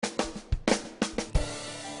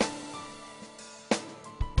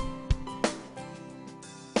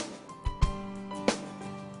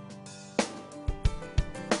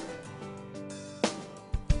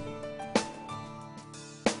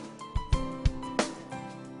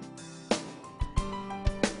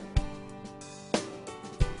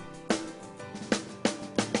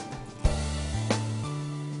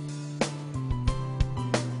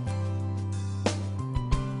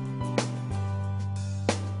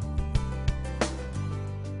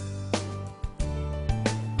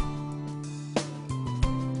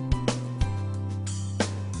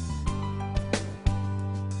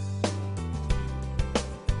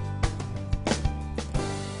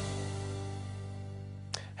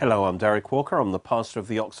Hello, I'm Derek Walker. I'm the pastor of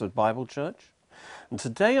the Oxford Bible Church. And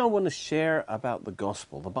today I want to share about the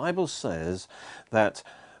gospel. The Bible says that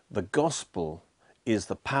the gospel is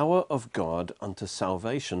the power of God unto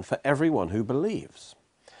salvation for everyone who believes.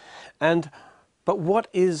 But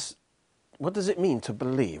what does it mean to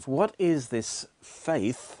believe? What is this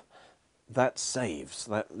faith that saves?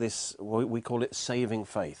 We call it saving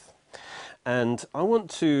faith. And I want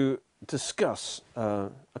to discuss a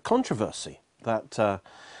controversy that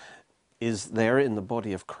is there in the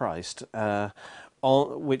body of Christ,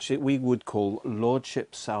 which we would call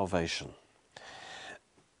lordship salvation.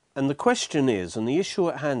 And the question is, and the issue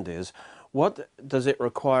at hand is, what does it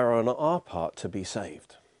require on our part to be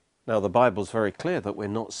saved? Now, the Bible's very clear that we're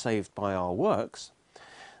not saved by our works.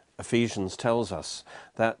 Ephesians tells us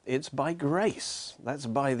that it's by grace, that's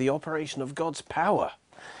by the operation of God's power,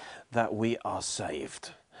 that we are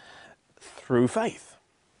saved through faith.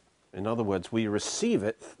 In other words, we receive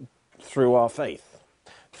it through our faith.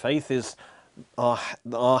 Faith is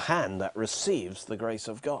our hand that receives the grace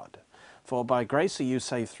of God. For by grace are you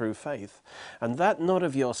saved through faith, and that not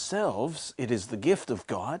of yourselves, it is the gift of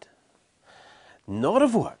God, not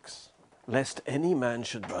of works, lest any man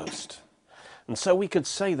should boast. And so we could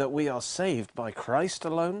say that we are saved by Christ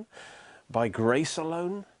alone, by grace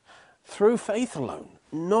alone, through faith alone,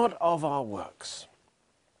 not of our works.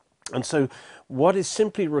 And so what is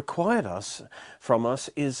simply required from us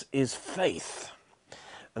is faith.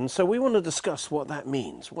 And so we want to discuss what that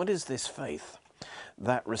means. What is this faith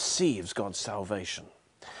that receives God's salvation?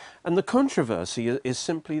 And the controversy is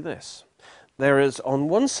simply this. There is, on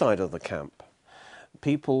one side of the camp,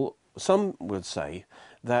 some would say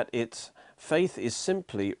that faith is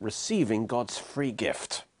simply receiving God's free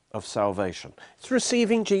gift of salvation. It's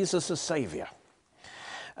receiving Jesus as Savior.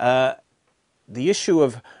 The issue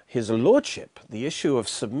of his lordship, the issue of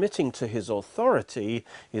submitting to his authority,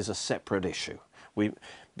 is a separate issue.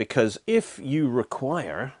 Because if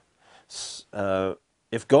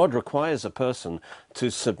God requires a person to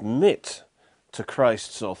submit to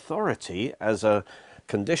Christ's authority as a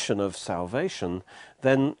condition of salvation,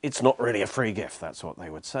 then it's not really a free gift. That's what they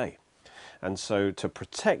would say. And so to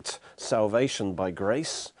protect salvation by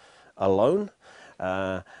grace alone,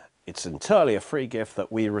 it's entirely a free gift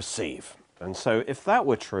that we receive. And so if that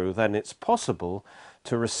were true, then it's possible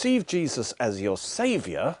to receive Jesus as your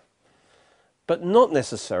Savior, but not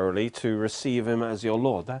necessarily to receive him as your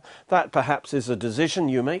Lord. That perhaps is a decision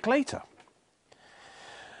you make later.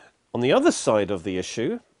 On the other side of the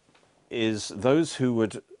issue is those who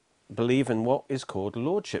would believe in what is called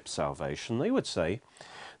lordship salvation. They would say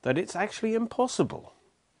that it's actually impossible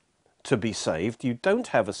to be saved. You don't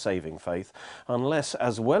have a saving faith unless,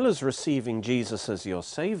 as well as receiving Jesus as your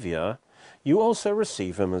Savior, you also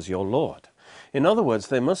receive him as your Lord. In other words,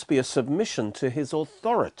 there must be a submission to his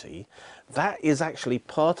authority. That is actually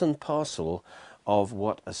part and parcel of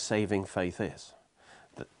what a saving faith is.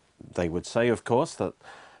 They would say, of course, that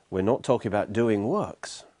we're not talking about doing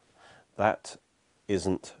works. That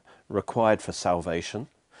isn't required for salvation.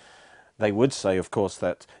 They would say, of course,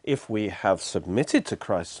 that if we have submitted to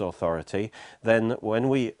Christ's authority, then when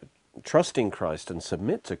we trust in Christ and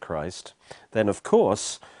submit to Christ, then of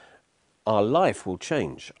course our life will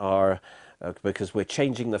change. Because we're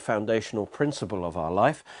changing the foundational principle of our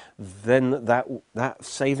life, then that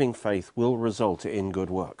saving faith will result in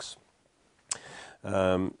good works.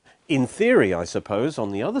 In theory, I suppose,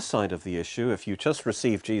 on the other side of the issue, if you just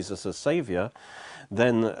receive Jesus as Savior,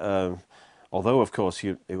 then although, of course,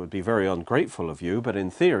 it would be very ungrateful of you, but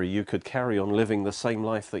in theory, you could carry on living the same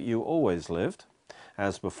life that you always lived,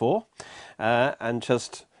 as before, and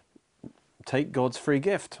just take God's free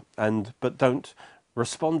gift, but don't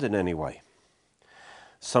respond in any way.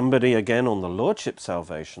 Somebody, again, on the lordship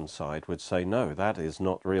salvation side would say, no, that is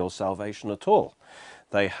not real salvation at all.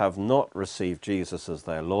 They have not received Jesus as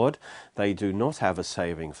their Lord. They do not have a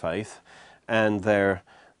saving faith, and the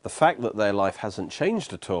fact that their life hasn't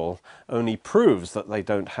changed at all only proves that they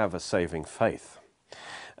don't have a saving faith.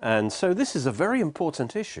 And so this is a very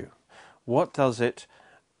important issue. What does it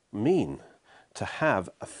mean to have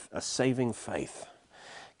a saving faith?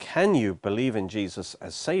 Can you believe in Jesus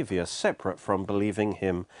as Savior separate from believing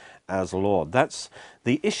him as Lord? That's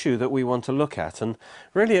the issue that we want to look at. And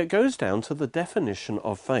really it goes down to the definition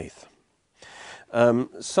of faith.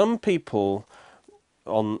 Some people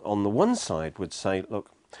on the one side would say, look,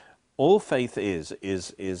 all faith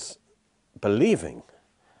is believing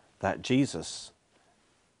that Jesus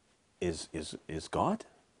is God.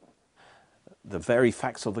 The very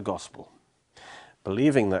facts of the gospel.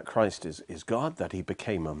 Believing that Christ is God, that he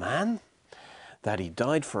became a man, that he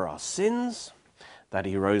died for our sins, that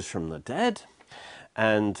he rose from the dead,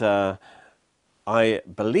 And I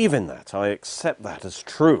believe in that. I accept that as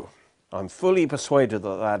true. I'm fully persuaded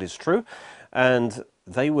that that is true, and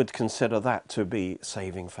they would consider that to be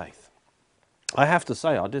saving faith. I have to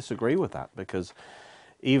say I disagree with that, because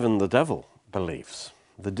even the devil believes.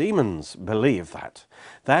 The demons believe that.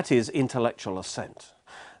 That is intellectual assent.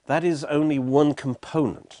 That is only one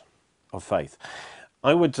component of faith.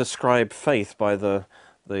 I would describe faith by the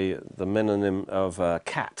metonym of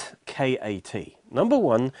CAT, K-A-T. Number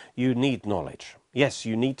one, you need knowledge. Yes,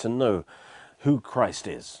 you need to know who Christ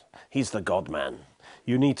is. He's the God-man.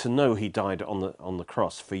 You need to know he died on the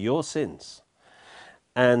cross for your sins.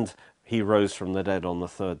 And he rose from the dead on the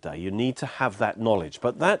third day. You need to have that knowledge.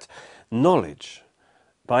 But that knowledge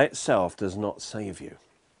by itself does not save you.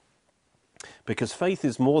 Because faith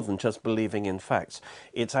is more than just believing in facts.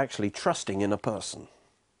 It's actually trusting in a person.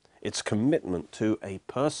 It's commitment to a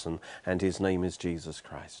person, and his name is Jesus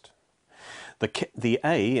Christ. The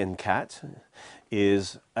A in CAT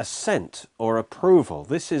is assent or approval.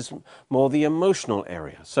 This is more the emotional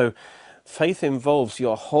area. So faith involves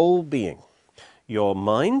your whole being. Your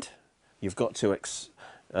mind, you've got to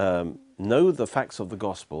know the facts of the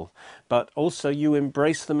gospel, but also you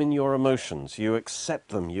embrace them in your emotions. You accept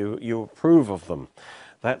them. You approve of them.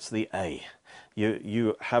 That's the A.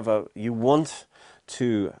 You want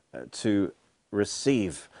to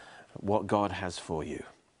receive what God has for you.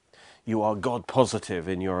 You are God positive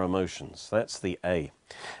in your emotions. That's the A.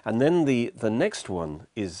 And then the next one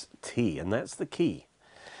is T, and that's the key.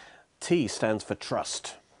 T stands for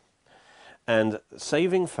trust. And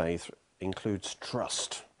saving faith includes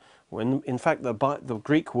trust. When, in fact, the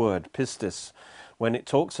Greek word pistis, when it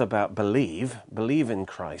talks about believe in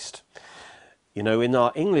Christ, you know, in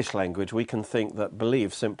our English language, we can think that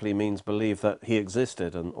believe simply means believe that he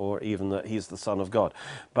existed, or even that he's the Son of God.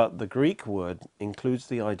 But the Greek word includes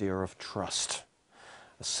the idea of trust.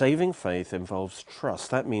 Saving faith involves trust.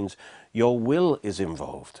 That means your will is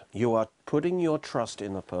involved. You are putting your trust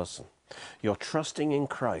in a person. You're trusting in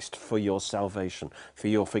Christ for your salvation, for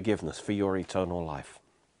your forgiveness, for your eternal life.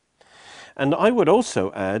 And I would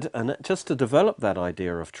also add, and just to develop that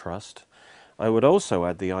idea of trust, I would also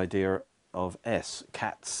add the idea of S,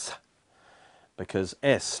 CATS, because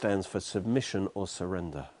S stands for submission or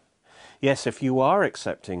surrender. Yes, if you are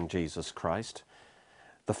accepting Jesus Christ,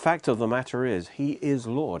 the fact of the matter is he is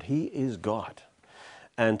Lord, he is God.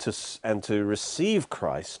 And to receive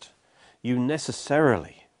Christ, you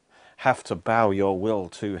necessarily have to bow your will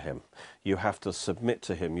to him. You have to submit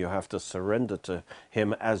to him. You have to surrender to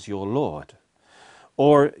him as your Lord.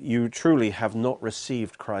 Or you truly have not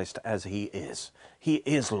received Christ as he is. He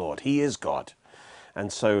is Lord. He is God.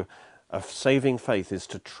 And so a saving faith is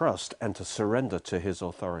to trust and to surrender to his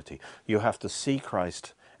authority. You have to see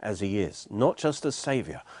Christ as he is, not just as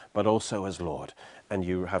Savior, but also as Lord. And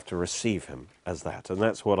you have to receive him as that. And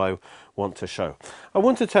that's what I want to show. I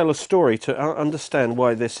want to tell a story to understand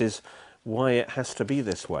why it has to be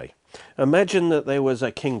this way. Imagine that there was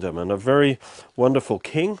a kingdom and a very wonderful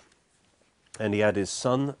king, and he had his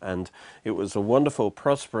son, and it was a wonderful,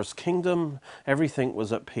 prosperous kingdom. Everything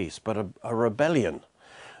was at peace, but a rebellion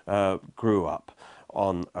grew up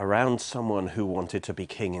around someone who wanted to be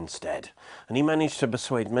king instead. And he managed to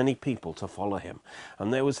persuade many people to follow him.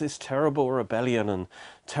 And there was this terrible rebellion and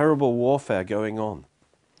terrible warfare going on.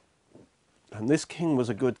 And this king was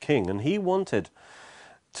a good king, and he wanted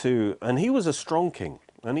to, and he was a strong king,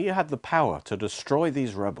 and he had the power to destroy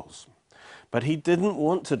these rebels. But he didn't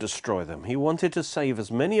want to destroy them. He wanted to save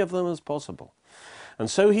as many of them as possible. And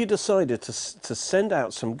so he decided to send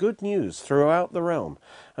out some good news throughout the realm.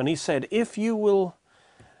 And he said, if you will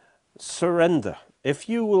surrender, if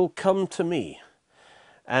you will come to me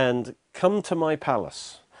and come to my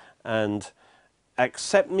palace and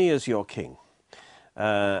accept me as your king,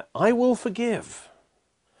 I will forgive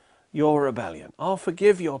your rebellion. I'll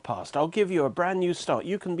forgive your past. I'll give you a brand new start.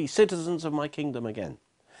 You can be citizens of my kingdom again.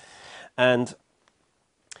 And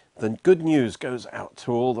the good news goes out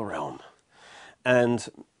to all the realm. And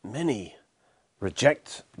many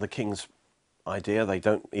reject the king's idea. They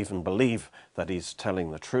don't even believe that he's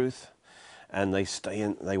telling the truth. And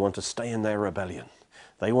they want to stay in their rebellion.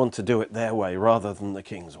 They want to do it their way rather than the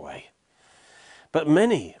king's way. But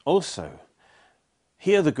many also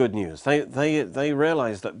hear the good news. They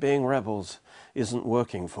realize that being rebels isn't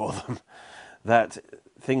working for them, that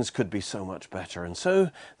things could be so much better. And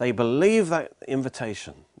so they believe that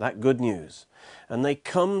invitation, that good news, and they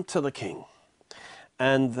come to the king,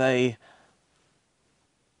 and they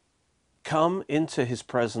come into his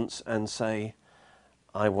presence and say,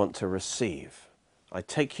 I want to receive. I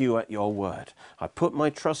take you at your word. I put my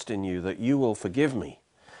trust in you that you will forgive me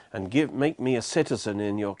and make me a citizen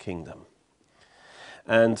in your kingdom.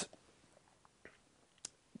 And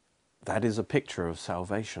that is a picture of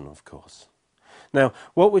salvation, of course. Now,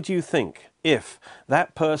 what would you think if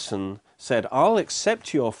that person said, I'll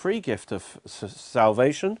accept your free gift of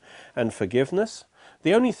salvation and forgiveness.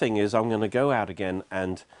 The only thing is I'm going to go out again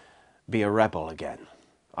and be a rebel again.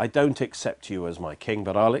 I don't accept you as my king,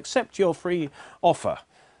 but I'll accept your free offer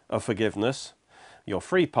of forgiveness, your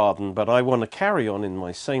free pardon, but I want to carry on in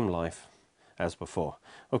my same life as before.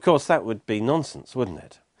 Of course, that would be nonsense, wouldn't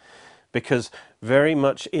it? Because very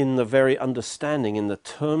much in the very understanding, in the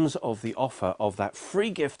terms of the offer of that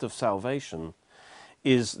free gift of salvation,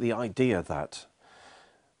 is the idea that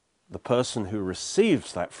the person who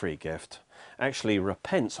receives that free gift actually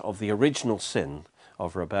repents of the original sin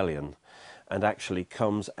of rebellion and actually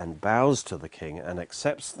comes and bows to the king and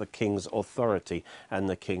accepts the king's authority and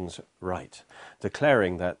the king's right,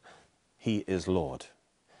 declaring that he is Lord.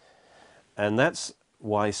 And that's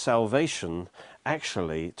why salvation,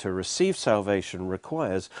 actually, to receive salvation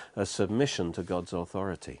requires a submission to God's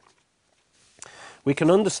authority. We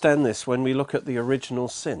can understand this when we look at the original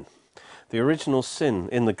sin. The original sin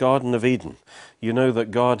in the Garden of Eden. You know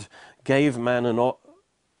that God gave man an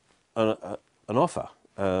offer,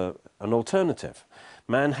 an alternative.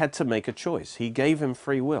 Man had to make a choice. He gave him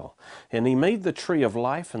free will. And he made the tree of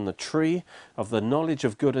life and the tree of the knowledge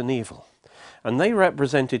of good and evil. And they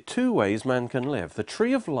represented two ways man can live. The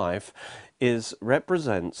tree of life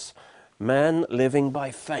represents man living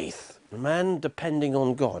by faith, man depending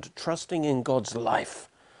on God, trusting in God's life.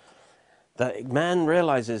 That man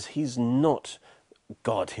realizes he's not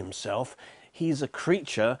God himself. He's a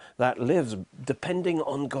creature that lives depending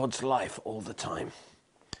on God's life all the time,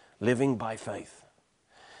 living by faith.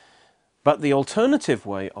 But the alternative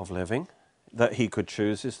way of living that he could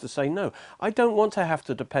choose is to say, no, I don't want to have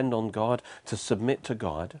to depend on God, to submit to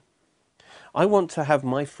God. I want to have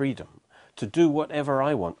my freedom to do whatever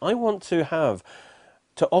I want. I want to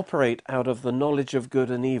operate out of the knowledge of good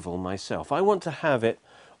and evil myself. I want to have it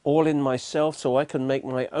all in myself so I can make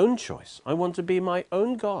my own choice. I want to be my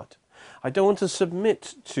own God. I don't want to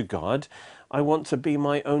submit to God. I want to be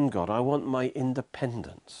my own God. I want my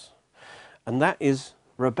independence. And that is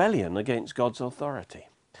rebellion against God's authority.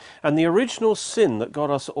 And the original sin that got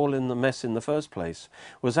us all in the mess in the first place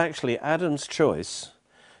was actually Adam's choice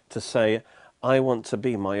to say, I want to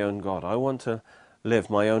be my own God. I want to live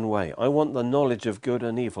my own way. I want the knowledge of good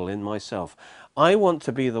and evil in myself. I want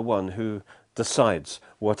to be the one who decides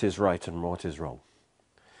what is right and what is wrong.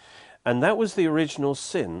 And that was the original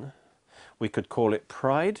sin. We could call it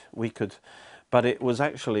pride, but it was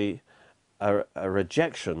actually a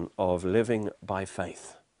rejection of living by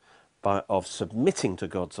faith, of submitting to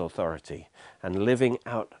God's authority and living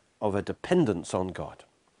out of a dependence on God.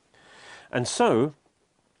 And so,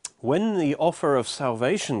 when the offer of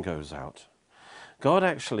salvation goes out, God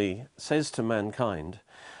actually says to mankind,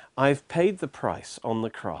 I've paid the price on the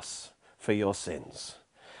cross for your sins.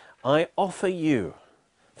 I offer you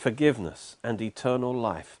forgiveness and eternal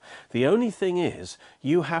life. The only thing is,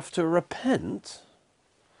 you have to repent.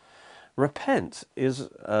 Repent is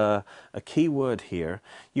a key word here.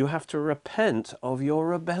 You have to repent of your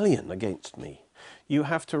rebellion against me. You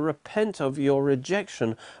have to repent of your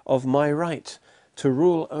rejection of my right to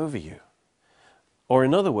rule over you. Or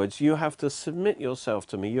in other words, you have to submit yourself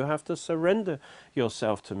to me. You have to surrender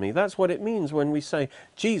yourself to me. That's what it means when we say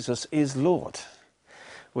Jesus is Lord.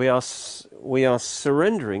 We are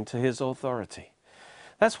surrendering to his authority.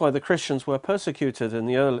 That's why the Christians were persecuted in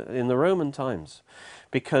the Roman times,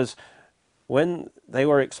 because when they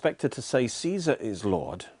were expected to say Caesar is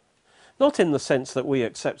Lord, not in the sense that we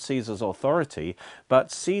accept Caesar's authority,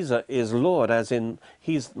 but Caesar is Lord as in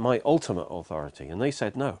he's my ultimate authority. And they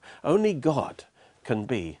said, no, only God can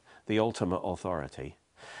be the ultimate authority.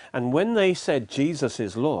 And when they said Jesus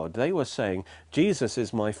is Lord, they were saying Jesus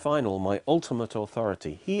is my ultimate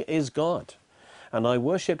authority. He is God. And I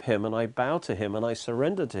worship him and I bow to him and I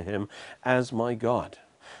surrender to him as my God.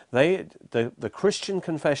 The Christian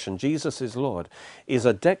confession, Jesus is Lord, is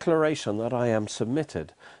a declaration that I am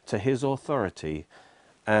submitted to his authority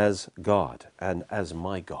as God and as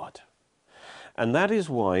my God. And that is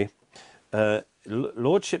why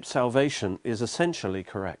Lordship salvation is essentially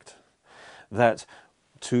correct. That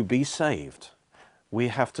to be saved, we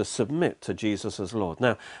have to submit to Jesus as Lord.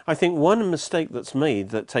 Now, I think one mistake that's made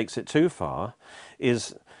that takes it too far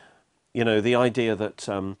is, the idea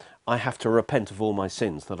that I have to repent of all my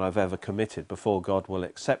sins that I've ever committed before God will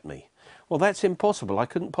accept me. Well, that's impossible. I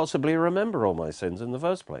couldn't possibly remember all my sins in the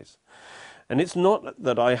first place. And it's not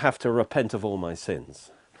that I have to repent of all my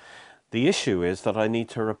sins. The issue is that I need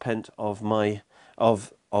to repent of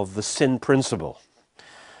of the sin principle,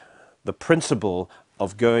 the principle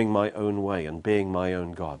of going my own way and being my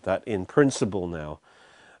own God. That in principle now,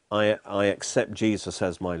 I accept Jesus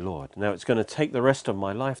as my Lord. Now it's going to take the rest of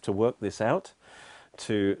my life to work this out,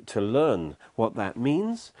 to learn what that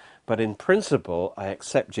means. But in principle, I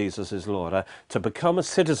accept Jesus as Lord. To become a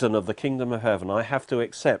citizen of the kingdom of heaven, I have to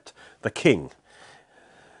accept the King.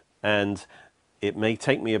 And it may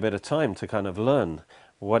take me a bit of time to kind of learn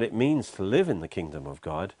what it means to live in the kingdom of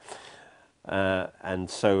God. And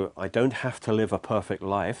so I don't have to live a perfect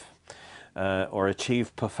life or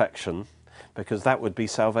achieve perfection, because that would be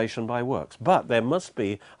salvation by works. But there must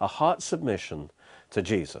be a heart submission to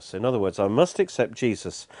Jesus. In other words, I must accept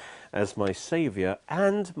Jesus as my Savior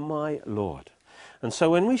and my Lord. And so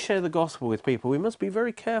when we share the gospel with people, we must be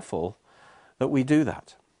very careful that we do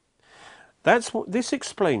that. This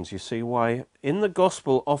explains, you see, why in the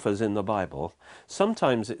gospel offers in the Bible,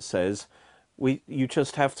 sometimes it says you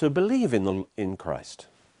just have to believe in Christ.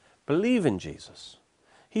 Believe in Jesus.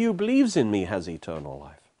 He who believes in me has eternal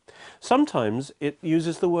life. Sometimes it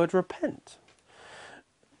uses the word repent.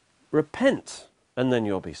 Repent, and then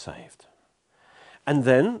you'll be saved. And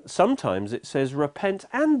then sometimes it says repent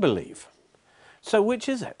and believe. So which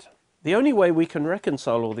is it? The only way we can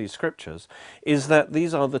reconcile all these scriptures is that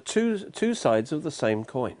these are the two sides of the same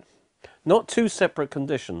coin. Not two separate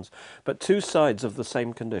conditions, but two sides of the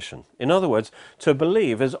same condition. In other words, to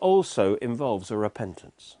believe also involves a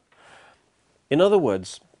repentance. In other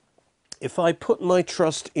words, if I put my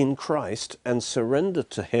trust in Christ and surrender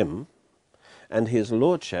to him and his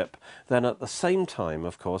lordship, then at the same time,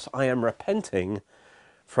 of course, I am repenting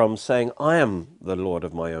from saying I am the Lord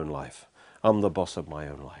of my own life. I'm the boss of my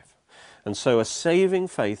own life. And so a saving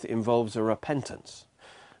faith involves a repentance.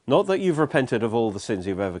 Not that you've repented of all the sins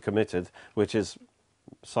you've ever committed, which is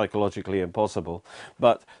psychologically impossible,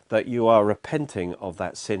 but that you are repenting of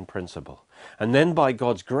that sin principle. And then by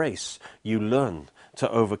God's grace, you learn to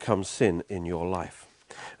overcome sin in your life.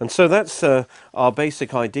 And so that's our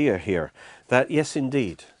basic idea here, that yes,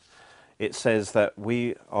 indeed, it says that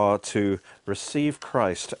we are to receive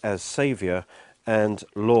Christ as Saviour and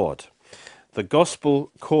Lord. The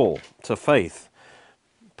gospel call to faith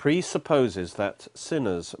presupposes that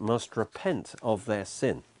sinners must repent of their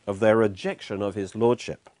sin, of their rejection of his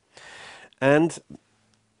lordship, and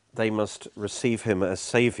they must receive him as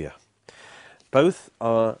Saviour. Both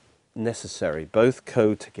are necessary, both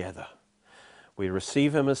go together. We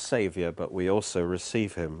receive him as Saviour, but we also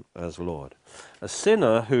receive him as Lord. A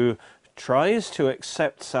sinner who tries to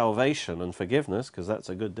accept salvation and forgiveness, because that's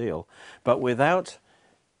a good deal, but without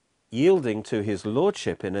yielding to his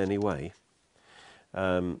lordship in any way,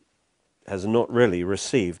 has not really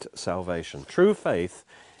received salvation. True faith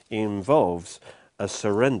involves a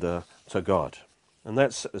surrender to God. And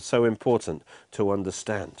that's so important to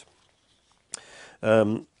understand.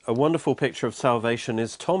 A wonderful picture of salvation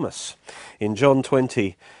is Thomas. In John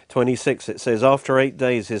 20:26 it says, after 8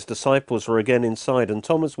 days his disciples were again inside and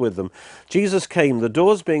Thomas with them. Jesus came, the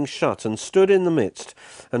doors being shut, and stood in the midst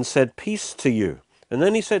and said, peace to you. And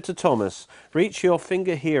then he said to Thomas, reach your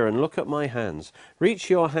finger here and look at my hands. Reach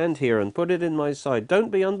your hand here and put it in my side. Don't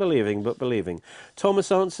be unbelieving, but believing. Thomas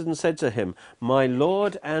answered and said to him, my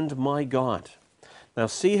Lord and my God. Now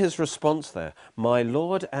see his response there, my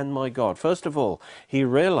Lord and my God. First of all, he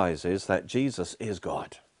realizes that Jesus is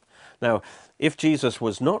God. Now, if Jesus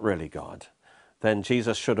was not really God, then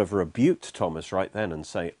Jesus should have rebuked Thomas right then and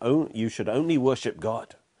say, oh, you should only worship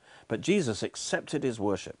God. But Jesus accepted his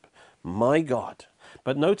worship, my God.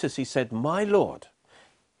 But notice he said, my Lord.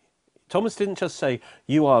 Thomas didn't just say,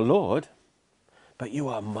 you are Lord, but you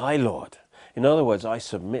are my Lord. In other words, I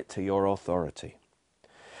submit to your authority.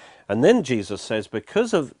 And then Jesus says,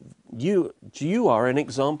 because of you are an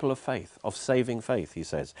example of faith, of saving faith, he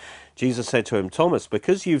says. Jesus said to him, Thomas,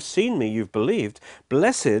 because you've seen me, you've believed.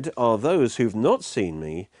 Blessed are those who've not seen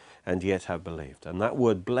me and yet have believed. And that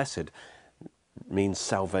word blessed means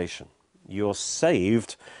salvation. You're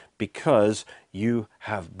saved because you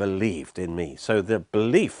have believed in me. So the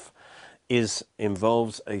belief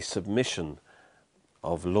involves a submission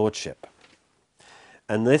of lordship.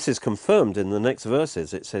 And this is confirmed in the next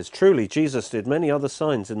verses. It says, truly Jesus did many other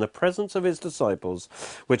signs in the presence of his disciples,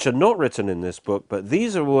 which are not written in this book, but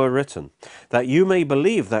these were written, that you may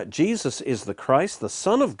believe that Jesus is the Christ, the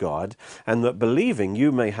Son of God, and that believing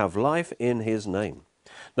you may have life in his name.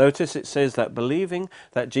 Notice it says that believing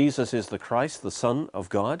that Jesus is the Christ, the Son of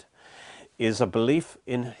God, is a belief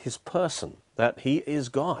in his person, that he is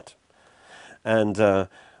God. And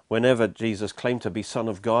whenever Jesus claimed to be Son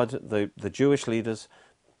of God, the Jewish leaders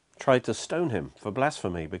tried to stone him for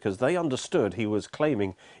blasphemy because they understood he was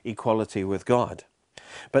claiming equality with God.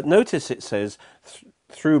 But notice it says,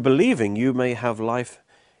 through believing you may have life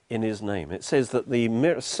in his name. It says that the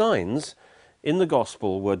signs in the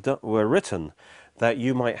gospel were written that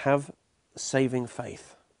you might have saving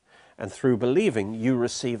faith. And through believing you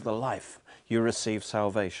receive the life, you receive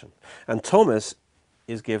salvation. And Thomas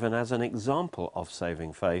is given as an example of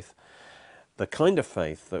saving faith, the kind of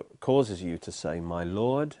faith that causes you to say, my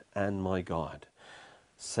Lord and my God.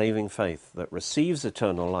 Saving faith that receives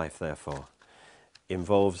eternal life, therefore,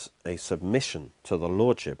 involves a submission to the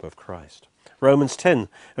lordship of Christ. Romans 10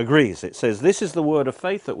 agrees. It says, this is the word of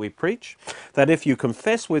faith that we preach, that if you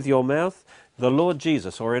confess with your mouth the Lord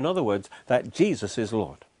Jesus, or in other words, that Jesus is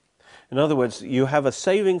Lord. In other words, you have a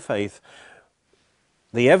saving faith.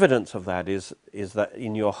 The evidence of that is that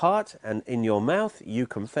in your heart and in your mouth you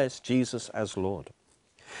confess Jesus as Lord.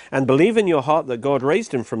 And believe in your heart that God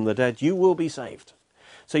raised him from the dead, you will be saved.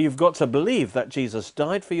 So you've got to believe that Jesus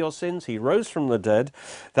died for your sins, he rose from the dead,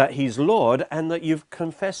 that he's Lord, and that you've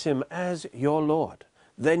confessed him as your Lord.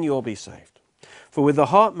 Then you'll be saved. For with the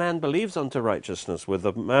heart man believes unto righteousness, with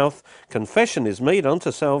the mouth confession is made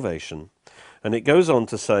unto salvation. And it goes on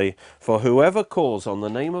to say, for whoever calls on the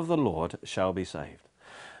name of the Lord shall be saved.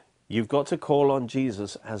 You've got to call on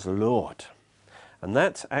Jesus as Lord. And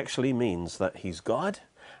that actually means that he's God,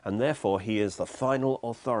 and therefore he is the final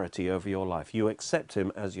authority over your life. You accept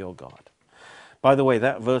him as your God. By the way,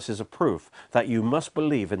 that verse is a proof that you must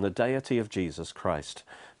believe in the deity of Jesus Christ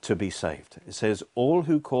to be saved. It says, all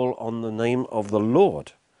who call on the name of the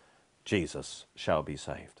Lord Jesus shall be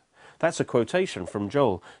saved. That's a quotation from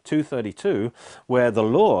Joel 2:32, where the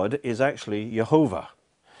Lord is actually Jehovah,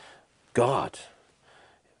 God.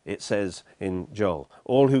 It says in Joel,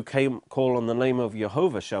 all who call on the name of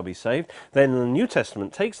Jehovah shall be saved. Then the New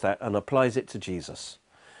Testament takes that and applies it to Jesus,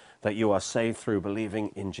 that you are saved through believing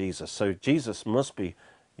in Jesus. So Jesus must be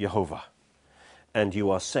Jehovah, and you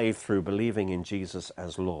are saved through believing in Jesus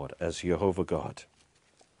as Lord, as Jehovah God.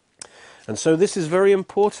 And so this is very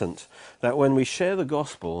important, that when we share the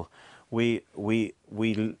gospel, we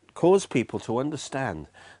cause people to understand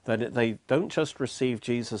that they don't just receive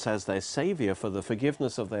Jesus as their Savior for the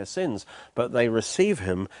forgiveness of their sins, but they receive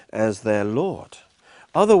him as their Lord.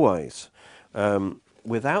 Otherwise,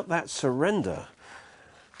 without that surrender,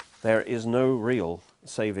 there is no real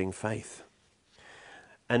saving faith.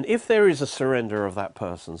 And if there is a surrender of that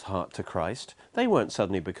person's heart to Christ, they won't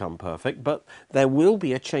suddenly become perfect, but there will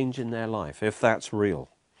be a change in their life if that's real.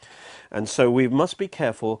 And so we must be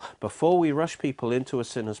careful before we rush people into a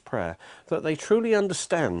sinner's prayer that they truly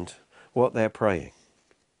understand what they're praying.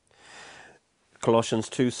 Colossians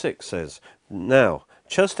 2:6 says, now,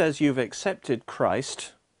 just as you've accepted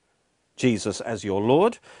Christ, Jesus, as your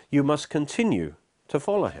Lord, you must continue to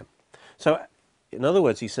follow him. So, in other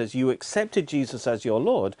words, he says, you accepted Jesus as your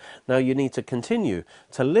Lord, now you need to continue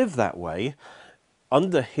to live that way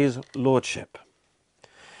under his lordship.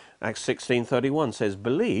 Acts 16:31 says,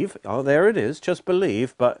 believe, oh, there it is, just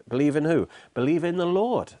believe, but believe in who? Believe in the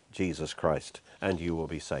Lord Jesus Christ, and you will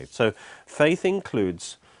be saved. So faith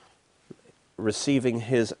includes receiving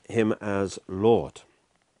him as Lord.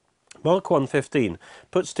 Mark 1:15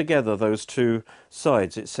 puts together those two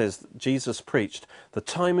sides. It says, Jesus preached, the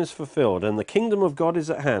time is fulfilled and the kingdom of God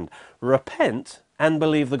is at hand. Repent and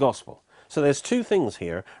believe the gospel. So there's two things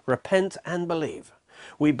here, repent and believe.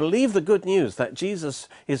 We believe the good news that Jesus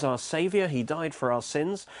is our Savior. He died for our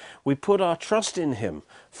sins. We put our trust in him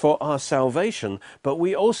for our salvation, but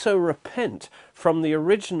we also repent from the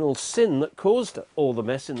original sin that caused all the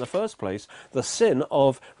mess in the first place, the sin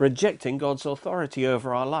of rejecting God's authority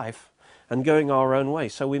over our life and going our own way.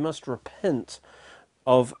 So we must repent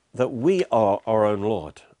of that we are our own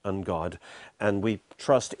Lord and God, and we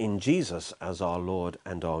trust in Jesus as our Lord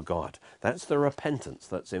and our God. That's the repentance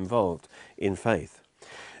that's involved in faith.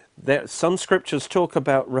 Some scriptures talk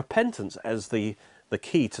about repentance as the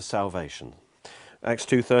key to salvation. Acts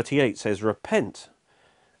 2:38 says, repent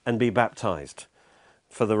and be baptized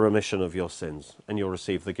for the remission of your sins, and you'll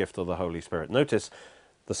receive the gift of the Holy Spirit. Notice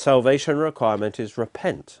the salvation requirement is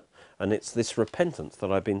repent, and it's this repentance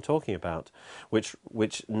that I've been talking about, which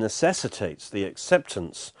necessitates the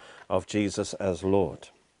acceptance of Jesus as Lord.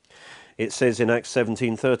 It says in Acts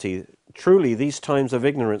 17:30, truly these times of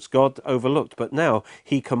ignorance God overlooked, but now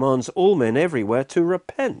he commands all men everywhere to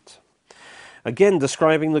repent. Again,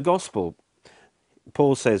 describing the gospel,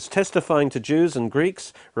 Paul says, testifying to Jews and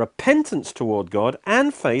Greeks, repentance toward God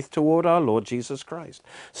and faith toward our Lord Jesus Christ.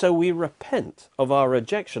 So we repent of our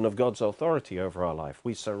rejection of God's authority over our life.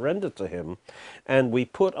 We surrender to him and we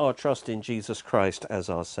put our trust in Jesus Christ as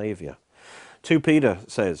our Savior. 2 Peter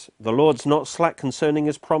says, "The Lord's not slack concerning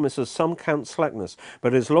his promises, some count slackness,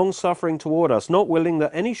 but is long-suffering toward us, not willing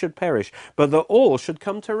that any should perish, but that all should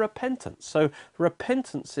come to repentance." So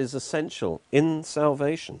repentance is essential in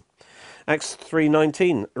salvation. Acts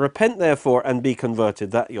 3:19, "Repent therefore and be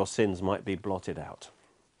converted, that your sins might be blotted out."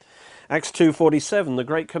 Acts 2:47, the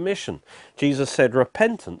Great Commission. Jesus said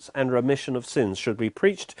repentance and remission of sins should be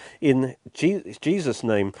preached in Jesus'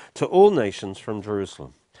 name to all nations from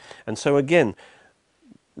Jerusalem. And so again,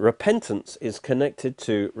 repentance is connected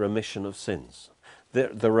to remission of sins.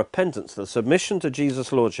 The repentance, the submission to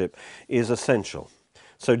Jesus' lordship is essential.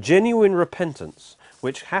 So genuine repentance,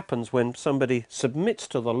 which happens when somebody submits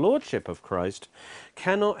to the lordship of Christ,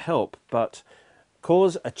 cannot help but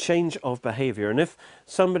cause a change of behavior. And if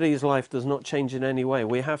somebody's life does not change in any way,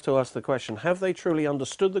 we have to ask the question, have they truly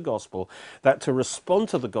understood the gospel? That to respond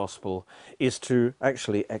to the gospel is to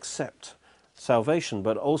actually accept salvation,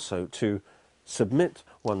 but also to submit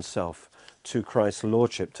oneself to Christ's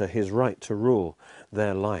lordship, to his right to rule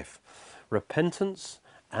their life. Repentance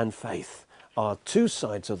and faith are two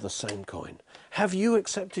sides of the same coin. Have you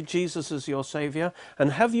accepted Jesus as your Saviour?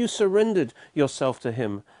 And have you surrendered yourself to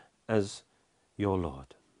him as your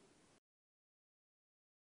Lord?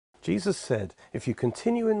 Jesus said, "If you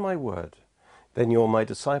continue in my word, then you're my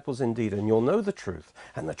disciples indeed, and you'll know the truth,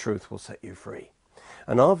 and the truth will set you free."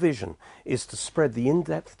 And our vision is to spread the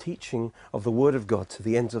in-depth teaching of the Word of God to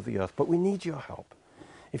the ends of the earth. But we need your help.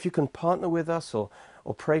 If you can partner with us or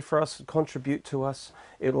pray for us, contribute to us,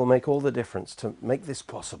 it will make all the difference to make this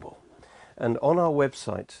possible. And on our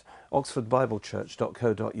website,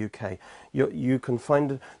 oxfordbiblechurch.co.uk, you can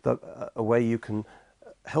find a way you can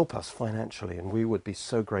help us financially, and we would be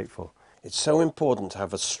so grateful. It's so important to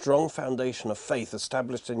have a strong foundation of faith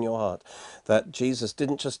established in your heart that Jesus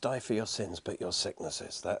didn't just die for your sins, but your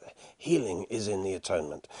sicknesses, that healing is in the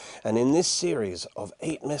atonement. And in this series of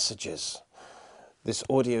 8 messages, this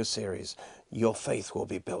audio series, your faith will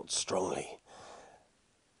be built strongly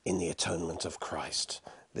in the atonement of Christ.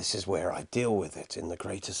 This is where I deal with it in the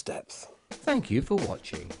greatest depth. Thank you for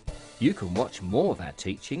watching. You can watch more of our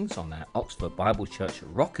teachings on our Oxford Bible Church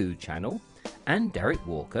Roku channel and Derek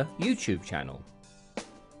Walker YouTube channel.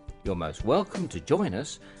 You're most welcome to join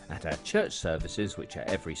us at our church services, which are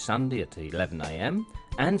every Sunday at 11 AM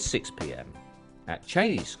and 6 PM at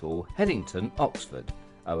Cheney School, Headington, Oxford,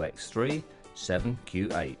 OX3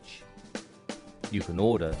 7QH. You can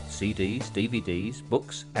order CDs, DVDs,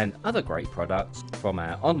 books and other great products from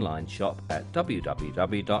our online shop at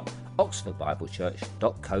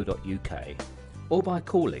www.oxfordbiblechurch.co.uk or by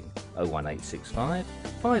calling 01865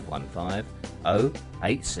 515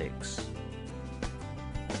 086.